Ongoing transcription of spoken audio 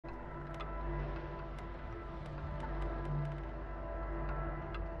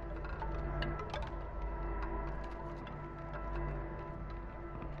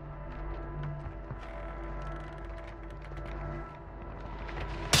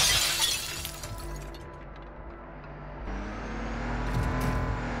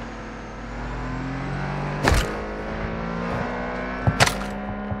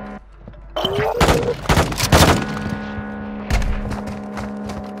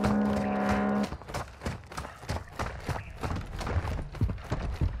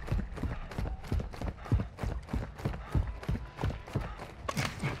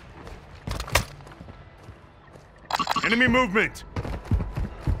Enemy movement!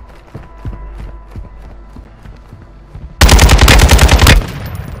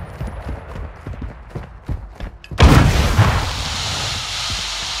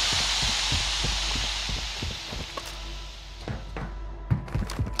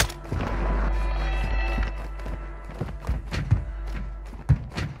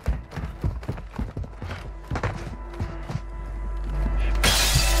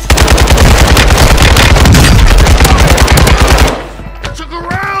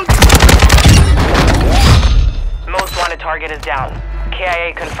 Target is down.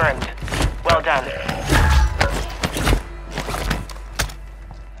 KIA confirmed. Well done.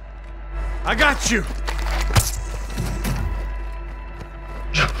 I got you!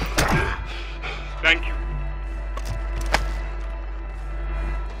 Thank you.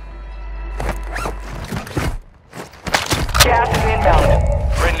 Gas is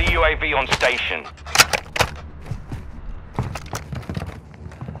inbound. Friendly UAV on station.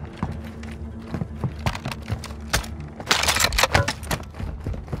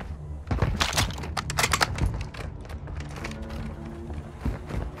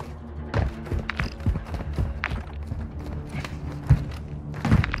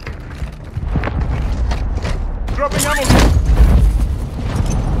 Dropping ammo!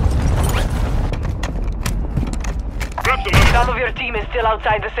 Grab some ammo! Some of your team is still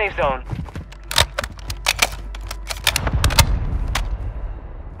outside the safe zone.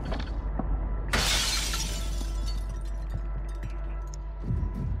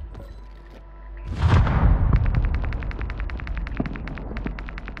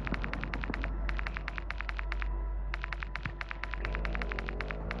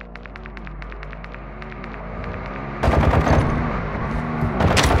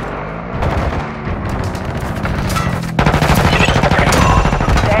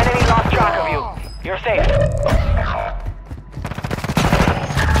 You're safe.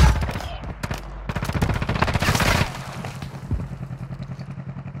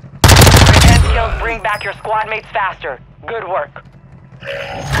 Intense kills bring back your squad mates faster. Good work.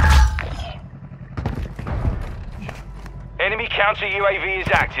 Enemy counter UAV is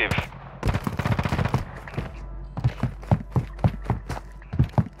active.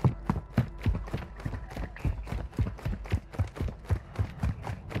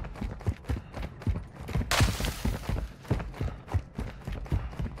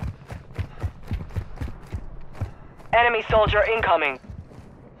 Enemy soldier incoming.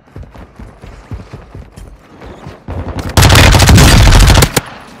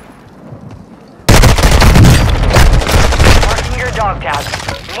 Marking your dog tag.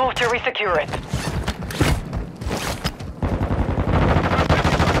 Move to resecure it.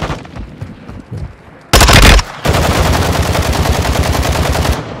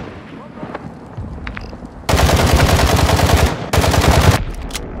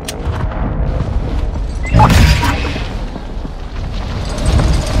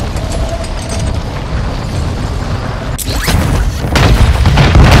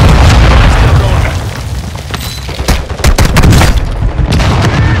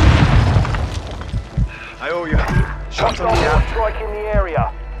 Strike in the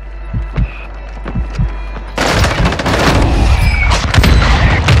area.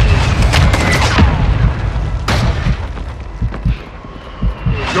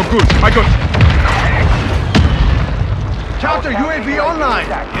 You're good. I got you. Counter UAV online.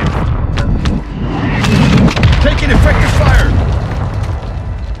 Taking effective fire.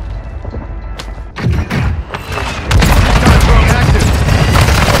 Counter active.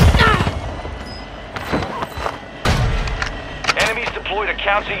 Enemies deployed a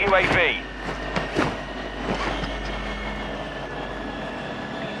counter UAV.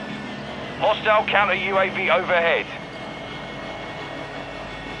 Hostile counter UAV overhead.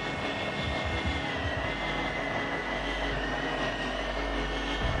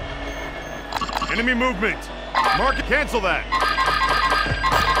 Enemy movement. Mark it. Cancel that.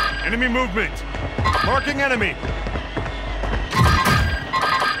 Enemy movement. Marking enemy.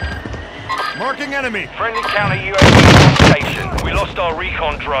 Marking enemy. Friendly counter UAV on station. We lost our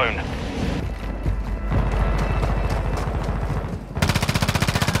recon drone.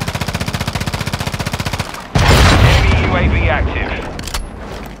 Enemy UAV active.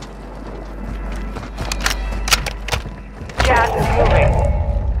 Gas is moving.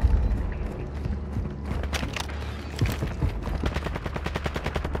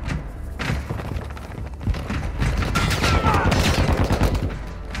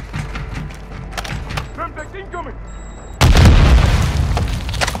 incoming!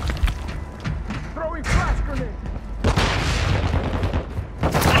 Throwing flash grenade.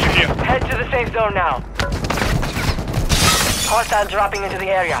 Pushing here. Head to the safe zone now. Hostile dropping into the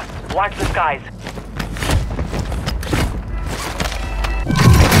area. Watch the skies.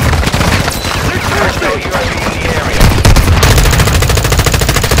 Hostile UAV in the area.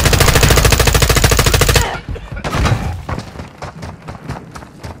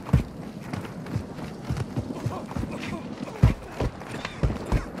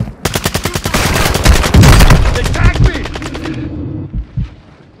 They tagged me!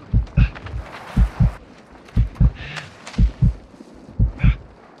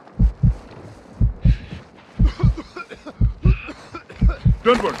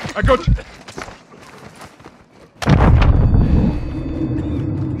 Don't worry, I got you.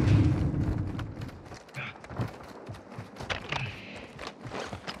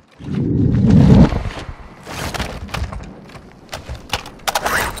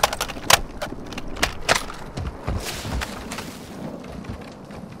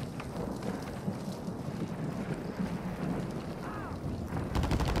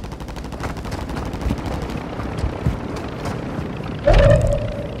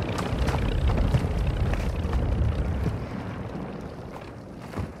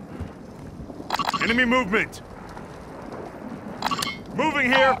 Enemy movement! Moving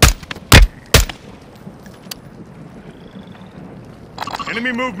here!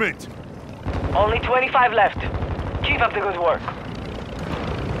 Enemy movement! Only 25 left. Keep up the good work.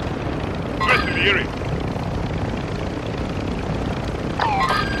 Threat in the area!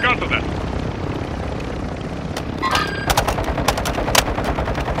 Counter that!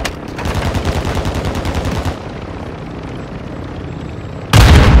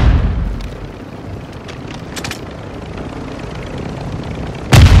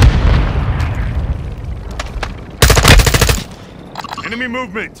 Enemy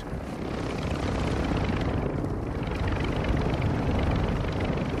movement!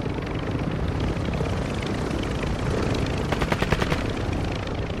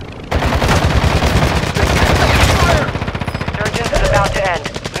 Surgeons is about to end.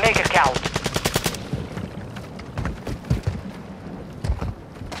 Make it count.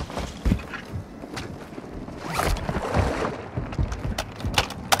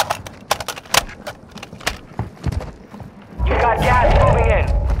 You got gas moving in.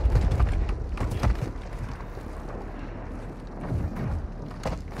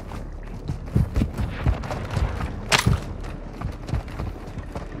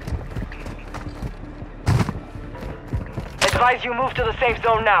 Advise you move to the safe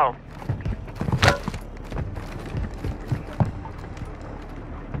zone now.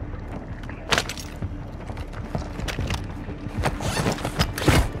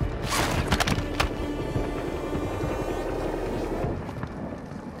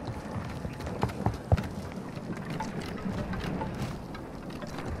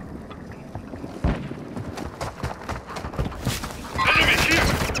 Enemy here!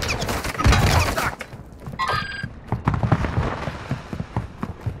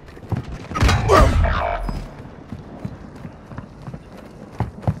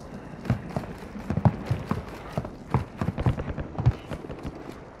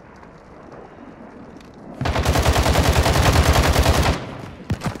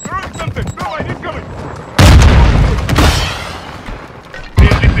 Throwing something! No, I need coming!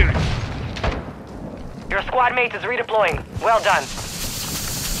 TNT series. Your squad mate is redeploying. Well done.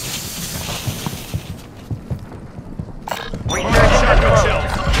 Resurgence is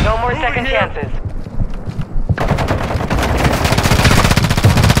closed. No more second chances.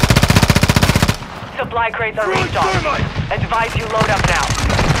 Supply crates are restocked. Advise you load up now.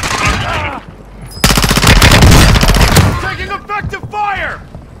 Taking effective fire!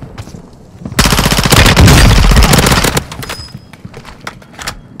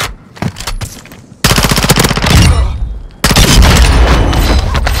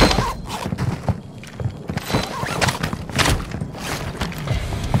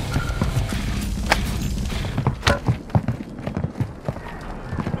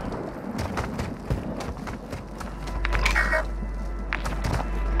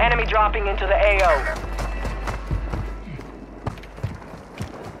 Enemy dropping into the AO.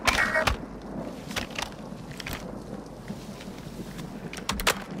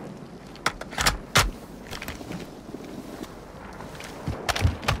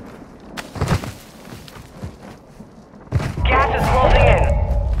 Gas is closing in.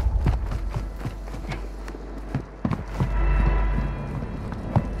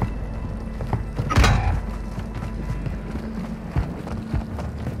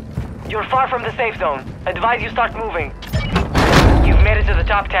 You're far from the safe zone. Advise you start moving. You've made it to the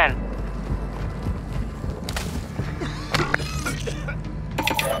top 10.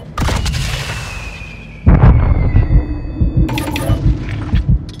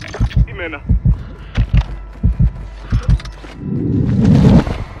 Imena.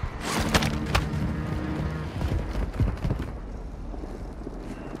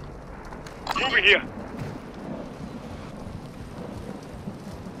 Moving here.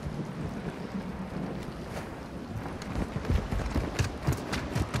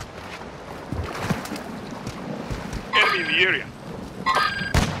 Enemy in the area.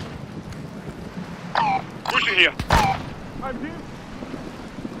 Pushing here. I'm here.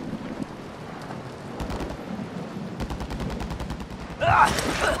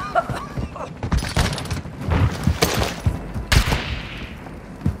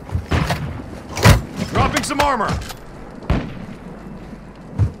 Dropping some armor.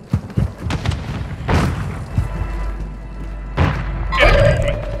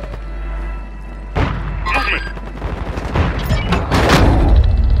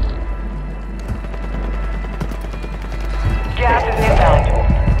 Gas is inbound.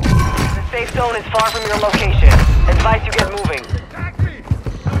 The safe zone is far from your location. Advise you get moving.